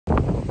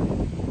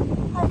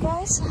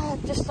guys,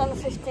 just under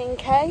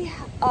 15k.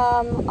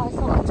 I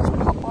thought I'd just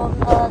pop on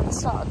the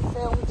start of the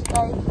film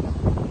today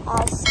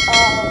as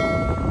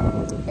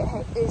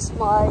it is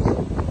my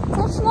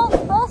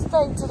 39th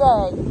birthday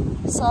today.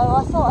 So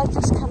I thought I'd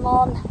just come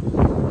on,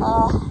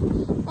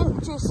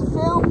 introduce the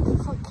film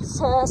to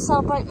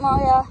celebrate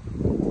my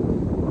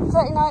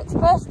 39th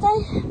birthday.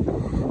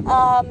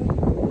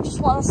 Just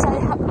want to say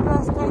happy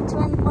birthday to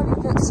anybody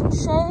that's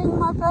sharing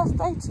my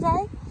birthday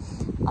today.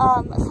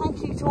 Thank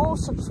you to all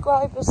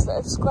subscribers that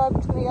have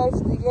subscribed to me over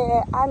the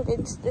year and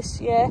into this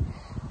year.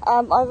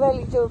 I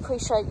really do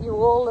appreciate you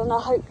all, and I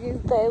hope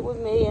you bear with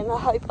me, and I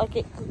hope I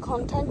get good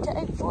content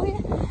out for you.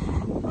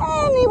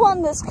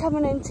 Anyone that's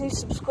coming in to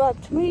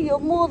subscribe to me, you're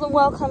more than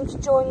welcome to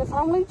join the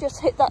family.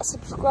 Just hit that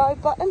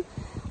subscribe button,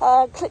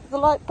 click the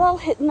like bell,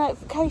 hit the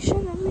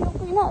notification, and you'll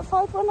be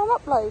notified when I'm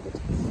uploaded.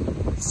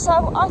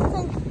 So I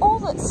think all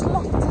that's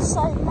left to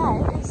say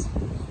now is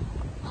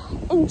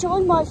enjoy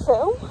my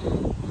film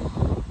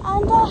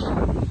and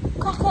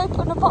crack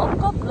open a bottle of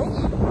bubbly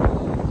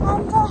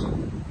and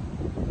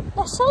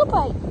let's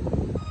celebrate.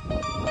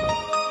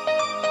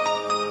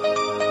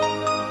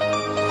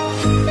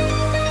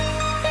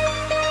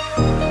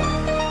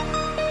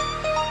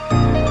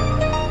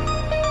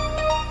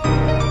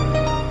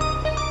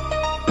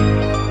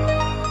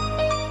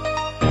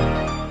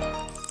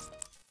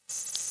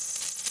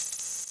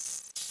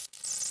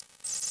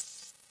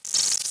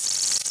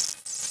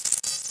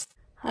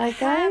 Hi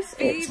guys,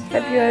 it's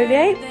February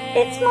 8th,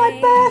 it's my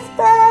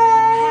birthday!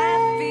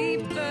 Happy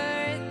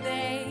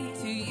birthday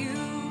to you.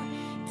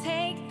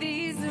 Take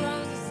these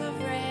roses of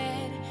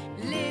red,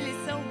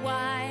 lilies of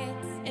white,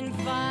 and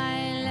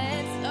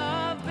violets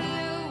of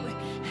blue.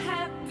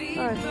 Happy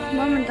birthday.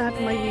 Mum and Dad,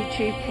 my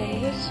YouTube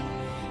followers.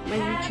 My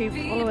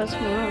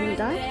Mum and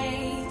Dad.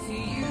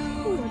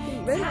 Oh, I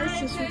didn't realise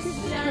this was it.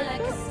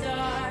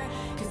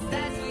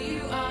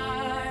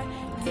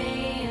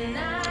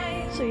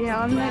 So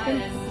yeah, I'm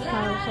Megan.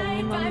 Files on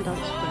my mum and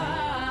dad's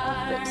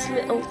way. It's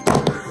little.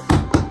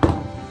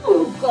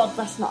 Oh god,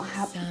 that's not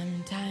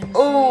happening.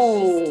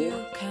 Oh,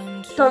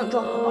 don't drop the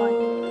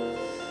line.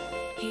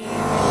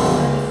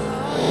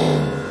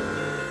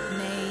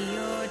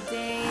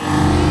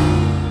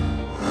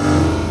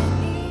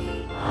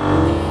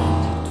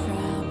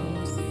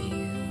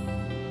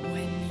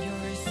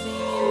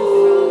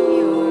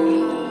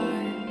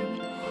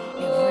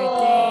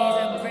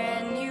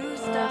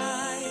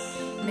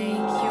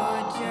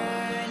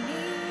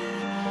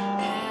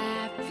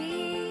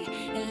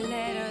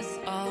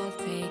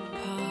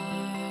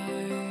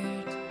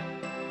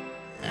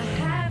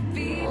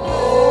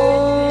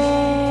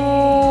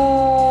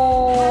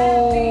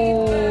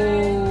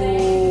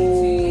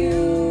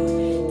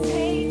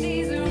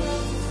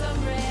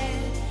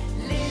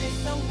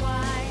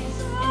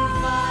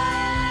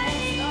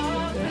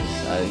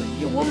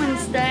 Your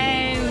woman's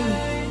down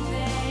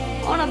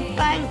on a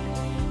bank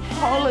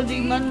holiday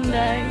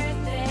Monday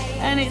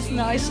and it's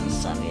nice and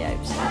sunny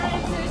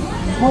outside.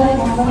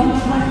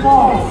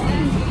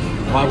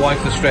 My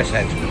wife's a stress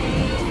head.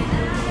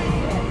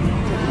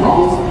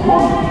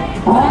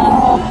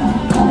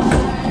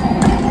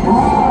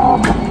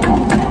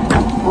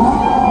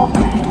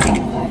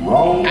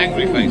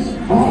 Angry face.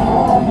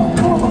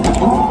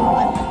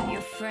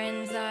 Your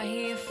friends are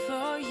here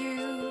for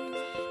you.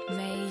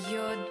 May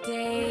your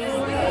days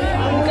be.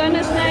 I'm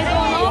gonna stay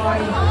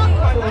on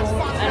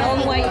and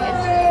on waiting.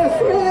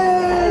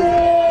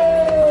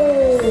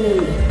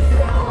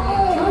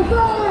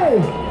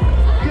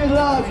 Good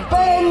luck,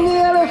 Ben the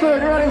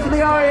elephant running for the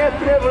RAF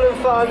Benevolent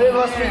Fund. It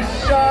must be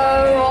so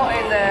hot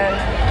in there.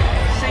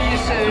 See you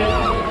soon.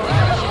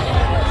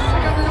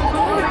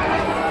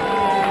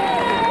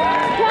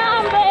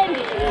 Come, Ben!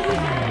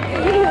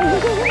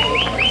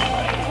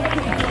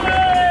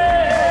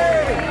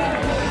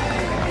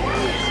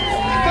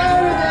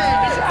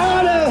 Bernadette,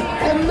 Anna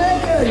and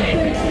Megan.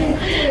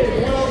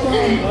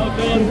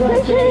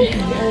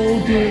 Congratulations, all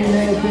doing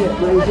their bit,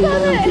 raising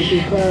money to be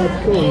third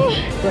cause,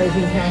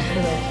 raising cash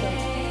for their son.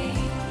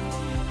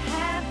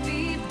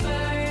 Happy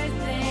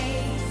birthday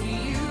to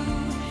you.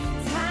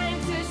 Time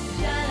to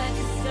shine like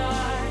a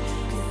star,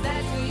 'cause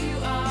that's who you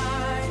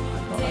are.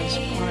 Got a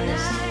surprise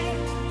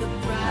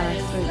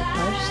through the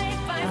post.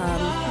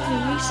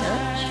 Doing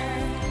research,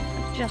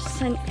 have just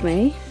sent me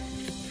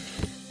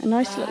a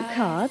nice little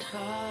card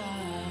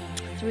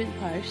through the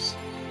post.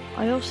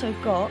 I also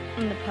got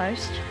in the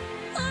post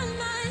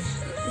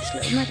this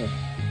little medal.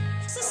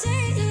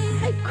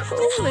 How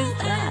cool is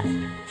that?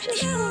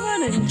 Just for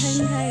running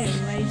 10k and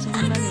raising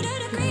money for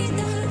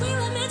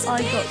cancer. I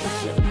got this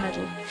little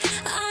medal.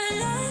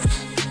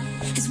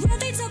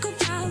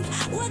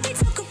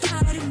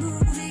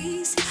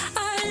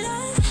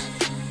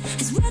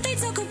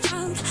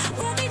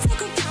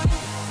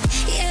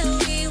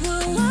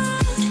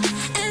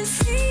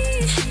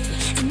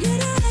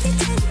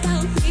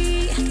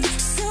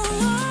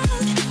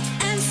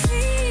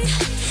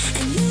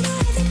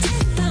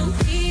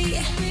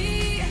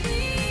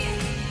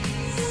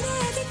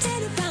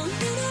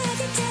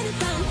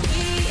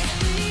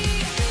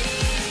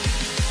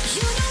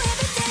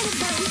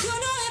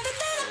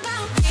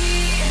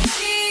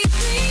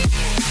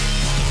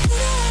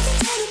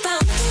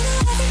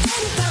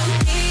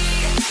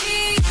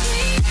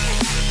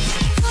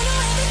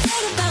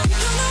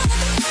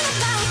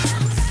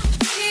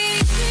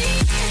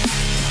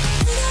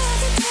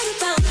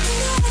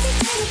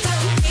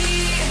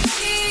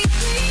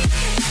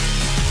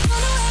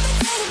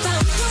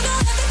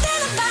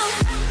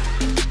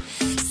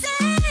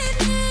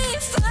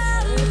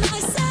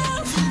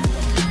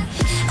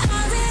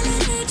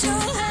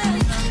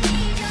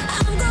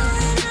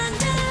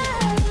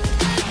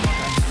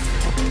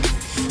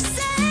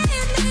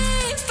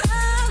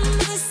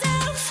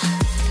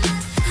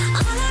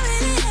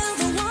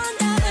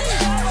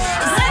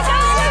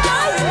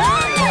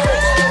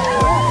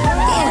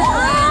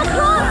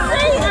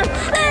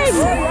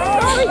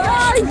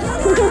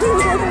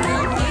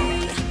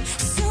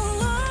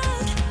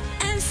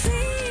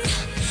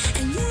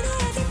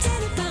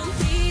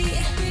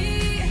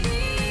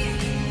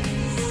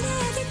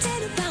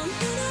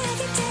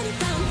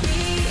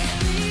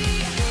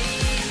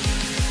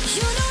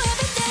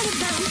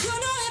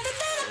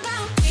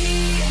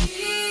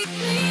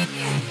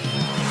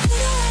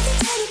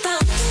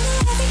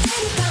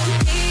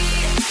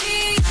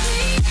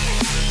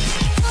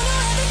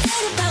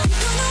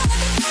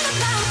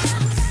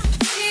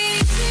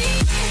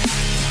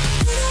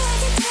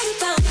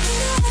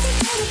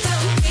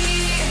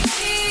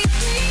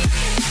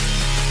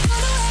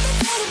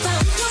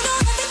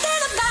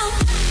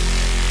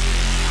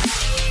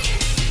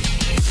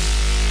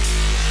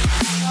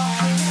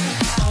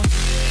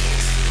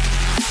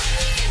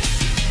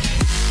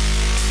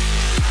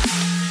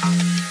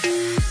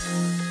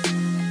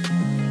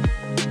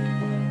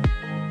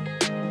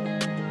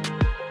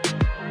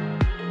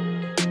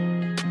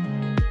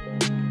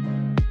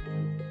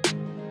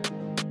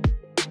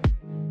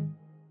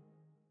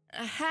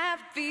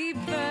 Happy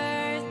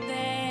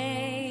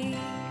birthday,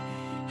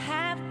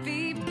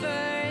 happy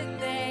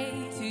birthday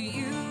to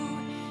you.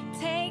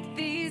 Take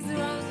these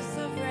roses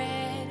of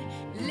red,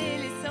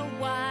 lilies of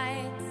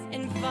white,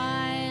 and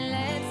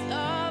violets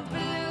of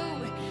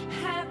blue.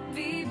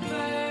 Happy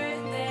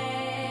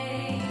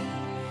birthday,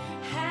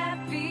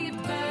 happy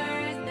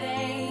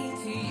birthday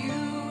to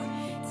you.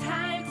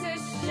 Time to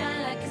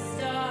shine like a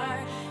star,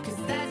 'cause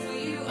that's who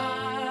you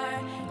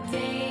are.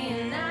 Day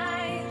and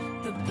night,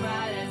 the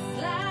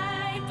brightest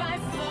light by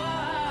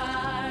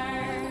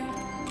far.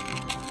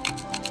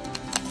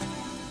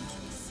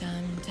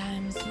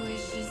 Sometimes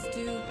wishes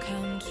do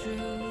come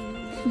true.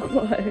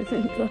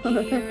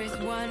 Here is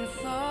one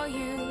for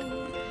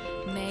you.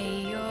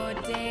 May your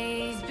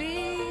days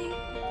be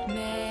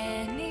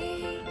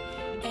many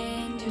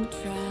and your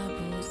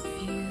troubles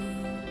few.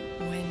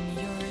 When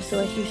you're So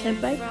as you said,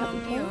 babe, happy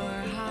from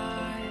your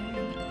heart,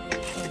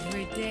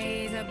 every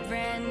day's a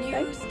brand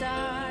new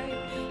start.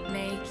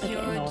 Make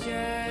your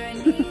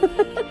journey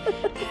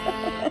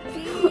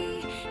happy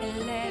and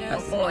let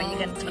us Oh, are you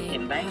going to tuck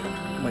in, babe?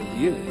 Wait,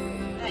 you?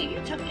 No, you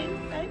tuck in,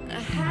 babe. a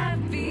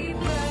happy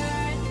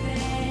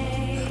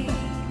birthday.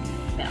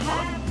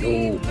 Happy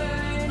Oh,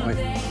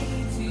 birthday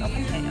to you.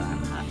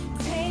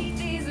 Take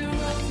these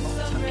roses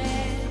of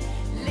red,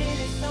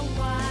 lilies of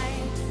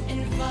white,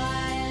 and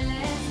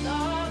violets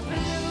of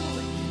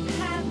blue.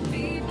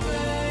 Happy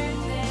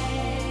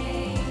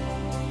birthday,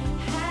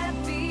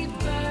 happy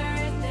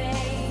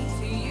birthday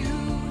to you.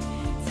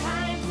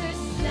 Time to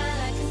shine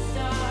like a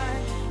star,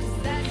 'cause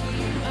that's who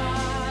you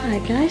are. Hi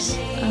guys,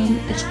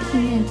 it's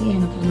getting near the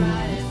end of the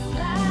night,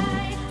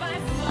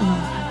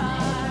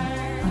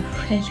 and I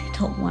really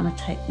don't want to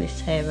take this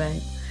hair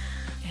out,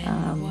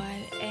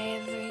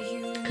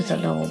 because I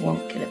know I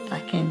won't get it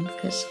back in,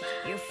 because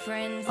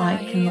I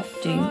cannot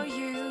do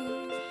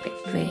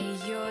victory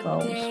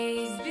rolls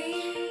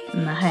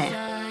in the hair.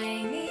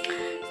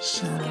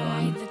 So,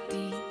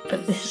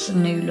 but this is a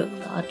new look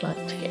that I'd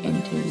like to get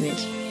into,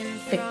 is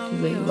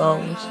victory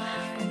rolls,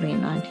 probably a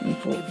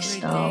 1940s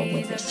style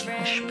with a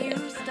slash bit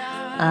of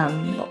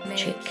rock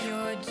chick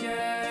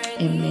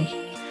in me.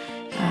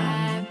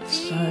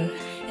 So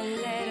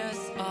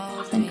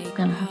I think I'm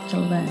going to have to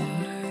learn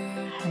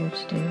how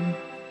to do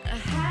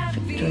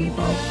victory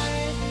rolls.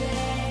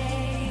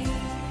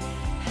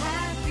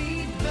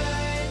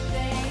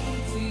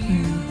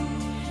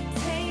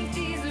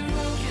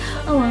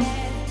 Oh well,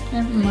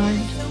 never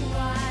mind.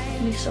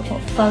 At least I've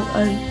got a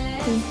photo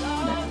proof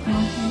that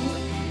my head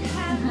and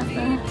have the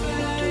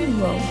victory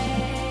rolls.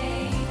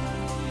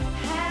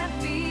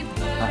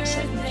 Like I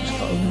said, we just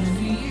got to learn how to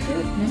do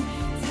it now.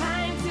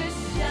 Time to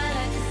shine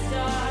like a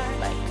star,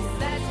 'cause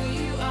that's who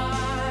you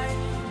are.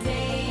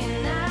 Day and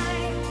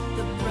night,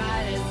 the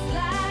brightest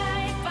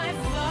light by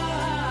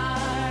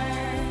far.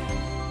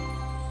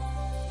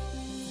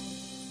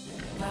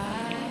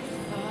 By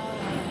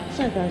far.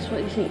 So guys, what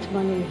do you think to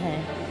my new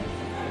hair?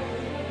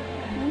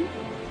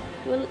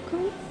 Do I look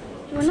cool?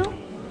 Do I not?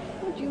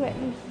 What do you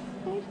reckon?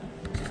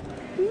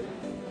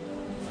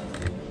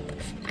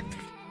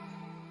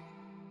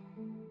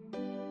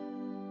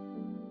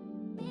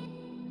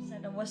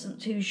 Said I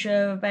wasn't too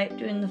sure about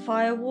doing the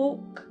fire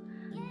walk.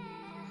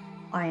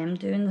 I am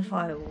doing the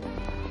fire walk.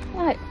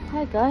 Right,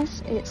 hi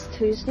guys, it's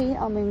Tuesday.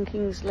 I'm in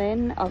Kings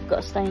Lynn. I've got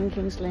to stay in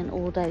Kings Lynn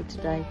all day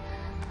today,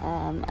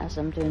 as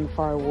I'm doing the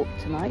fire walk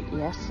tonight.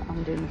 Yes,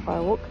 I'm doing the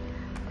fire walk.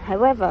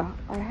 However,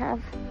 I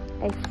have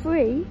a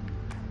free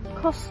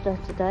Costa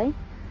today.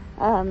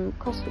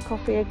 Costa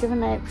Coffee are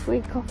giving out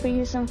free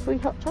coffees and free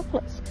hot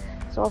chocolates.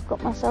 So I've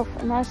got myself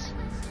a nice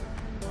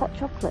hot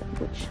chocolate,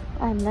 which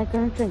I'm now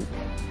going to drink.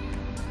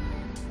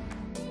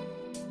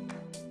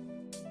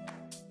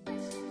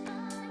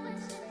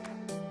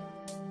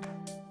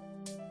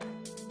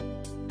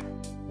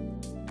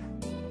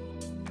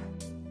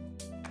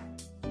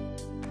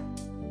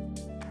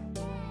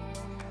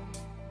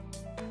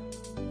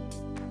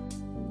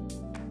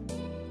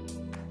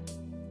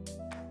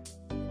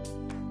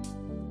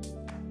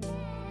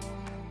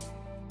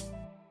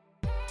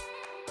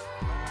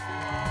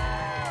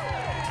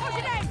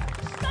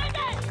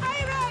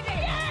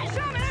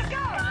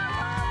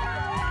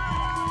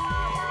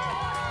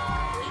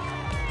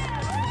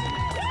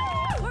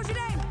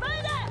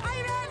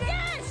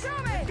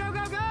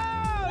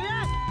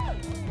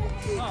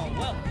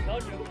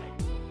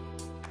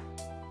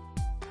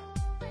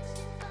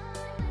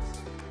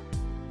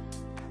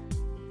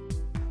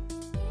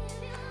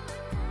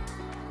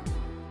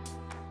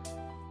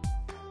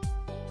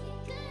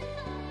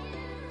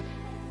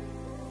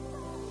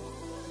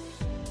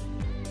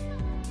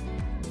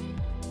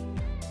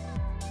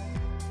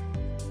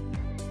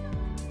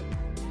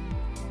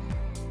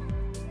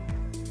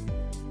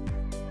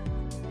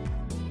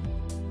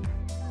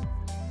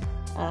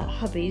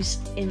 Hubby's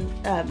in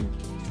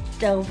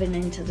delving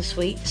into the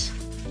sweets.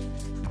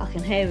 I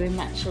can hear him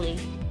actually.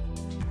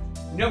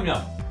 Yum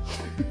yum.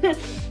 I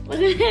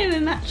can hear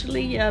him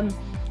actually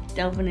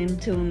delving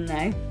into them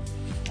now.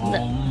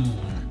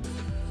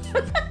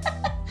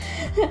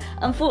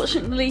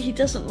 Unfortunately, he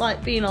doesn't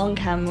like being on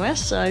camera,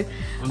 so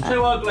I'm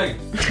too ugly.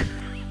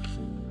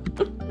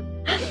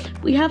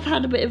 we have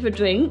had a bit of a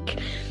drink,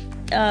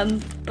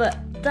 but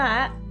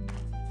that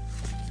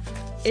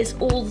is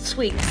all the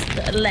sweets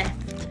that are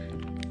left.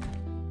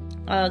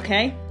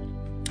 Okay,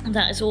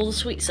 that is all the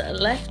sweets that are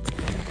left,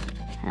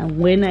 and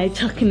we're now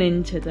tucking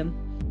into them.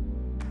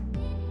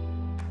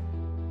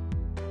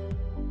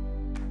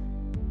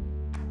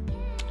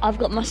 I've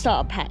got my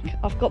starter pack.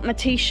 I've got my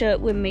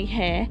t-shirt with me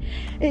here.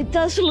 It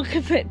does look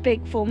a bit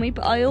big for me,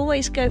 but I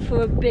always go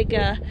for a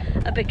bigger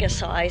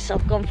size.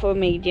 I've gone for a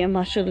medium.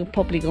 I should have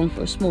probably gone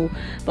for a small,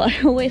 but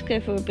I always go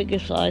for a bigger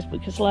size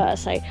because, like I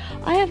say,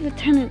 I have a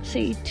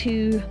tendency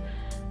to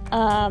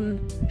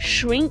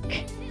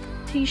shrink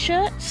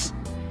t-shirts.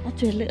 I'll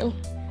do a little.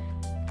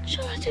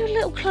 Shall I do a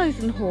little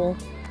clothing haul?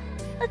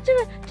 I'll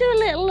do a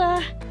little.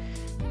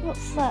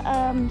 What's that?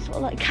 Sort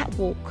of like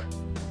catwalk.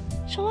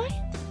 Shall I?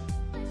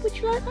 Would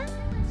you like that? Shall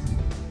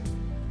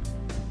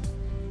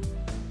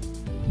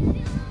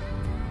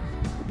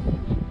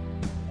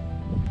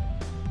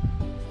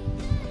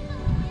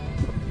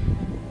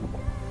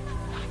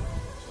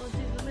I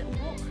do the little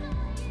walk?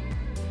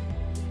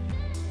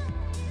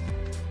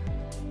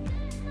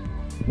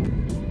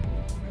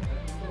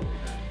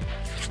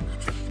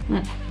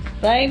 No.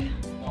 Babe,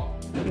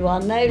 you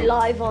are now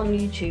live on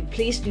YouTube.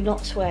 Please do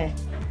not swear.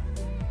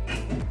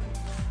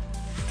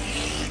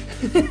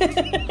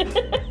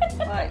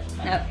 Right,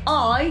 now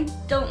I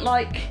don't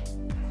like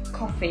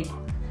coffee,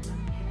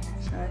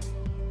 so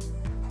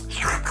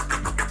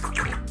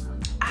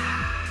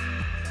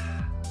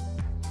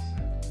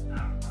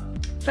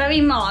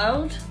very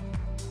mild.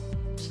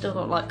 Still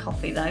don't like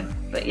coffee though,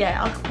 but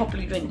yeah, I could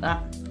probably drink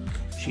that.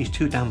 She's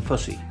too damn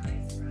fussy.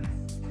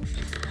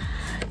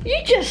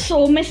 You just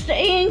saw Mr.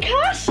 Ian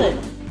Carson.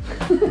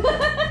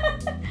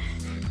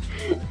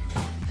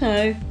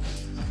 So,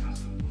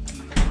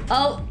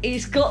 oh,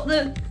 he's got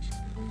the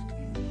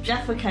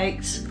Jaffa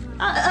cakes.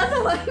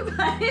 Other way,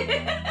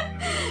 babe.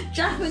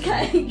 Jaffa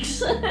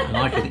cakes. And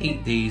I could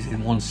eat these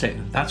in one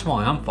sitting. That's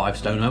why I'm 5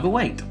 stone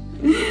overweight.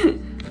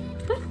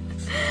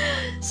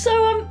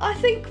 So I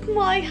think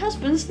my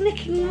husband's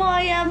nicking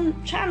my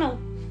channel.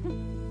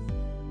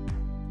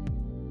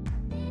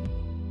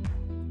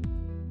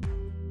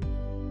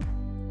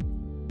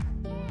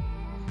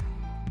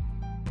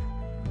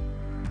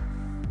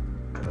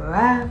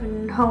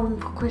 Driving home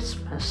for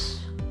Christmas.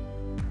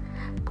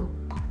 Boop,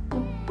 boop,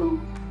 boop, boop,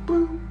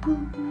 boop,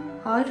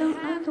 boop. I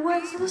don't know the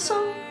words of the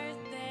song.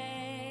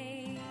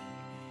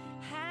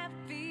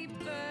 Happy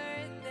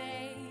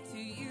birthday to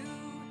you.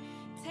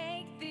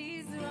 Take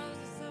these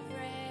roses of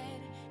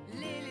red,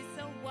 lilies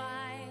of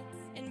white,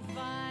 and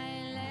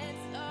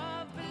violets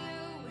of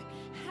blue.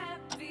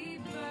 Happy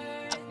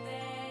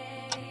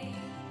birthday.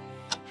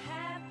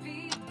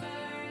 Happy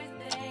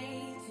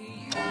birthday to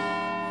you.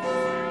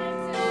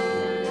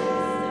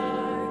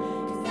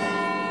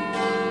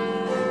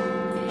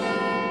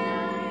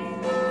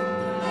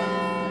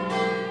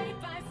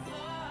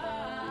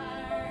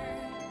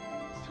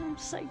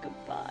 Say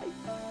goodbye.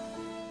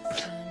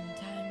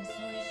 Sometimes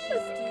wishes do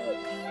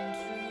come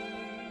true.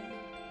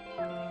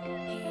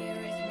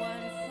 Here is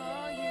one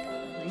for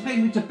you. Take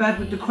me to bed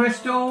with the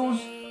crystals.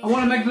 I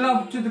want to make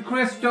love to the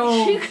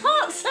crystals. You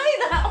can't say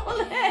that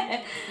on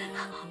air.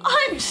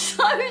 I'm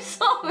so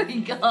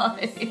sorry,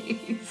 guys.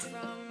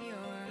 From your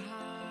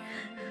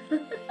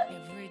heart.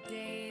 Every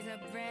day's a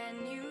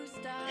brand new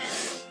start.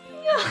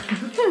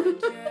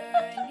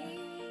 Journey.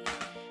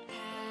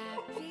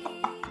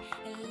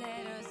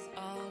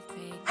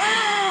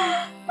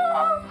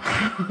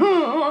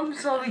 I'm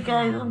sorry,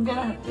 guys. I'm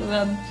gonna have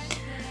to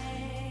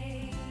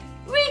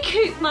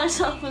recoup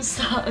myself and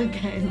start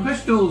again.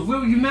 Crystals,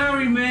 will you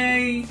marry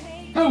me?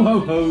 Ho ho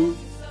ho.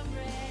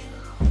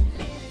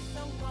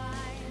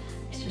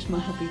 It's just my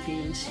hubby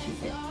being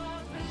stupid.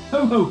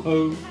 Ho ho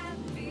ho.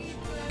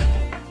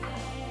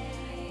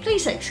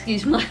 Please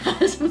excuse my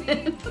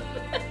husband.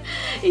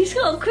 He's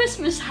got a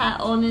Christmas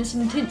hat on and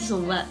some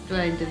tinsel wrapped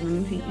around him,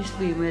 and I think he's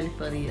being really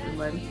funny at the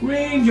moment.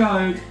 Green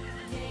joke.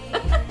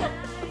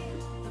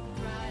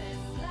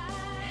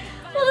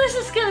 Well, this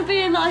is going to be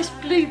a nice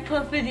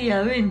blooper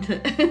video, isn't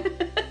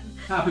it?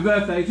 Happy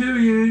birthday to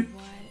you.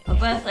 My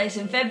birthday's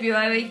in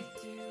February.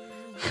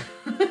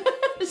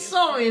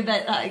 Sorry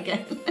about that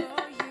again.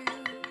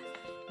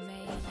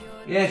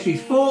 Yeah,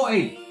 she's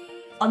 40.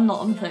 I'm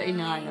not, I'm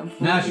 39, I'm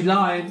 40. Now she's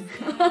lying.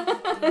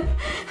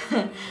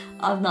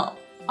 I'm not,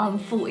 I'm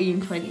 40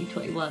 in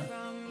 2021.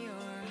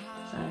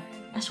 So,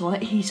 that's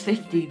right, he's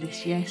 50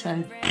 this year,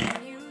 so.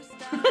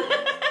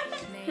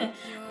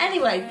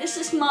 Anyway, this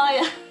is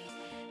my,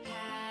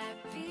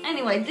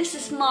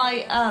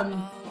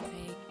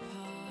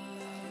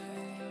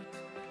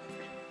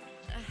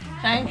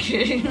 thank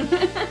you.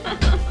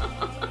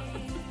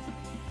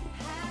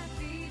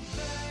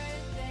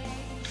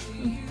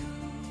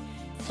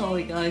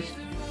 Sorry guys.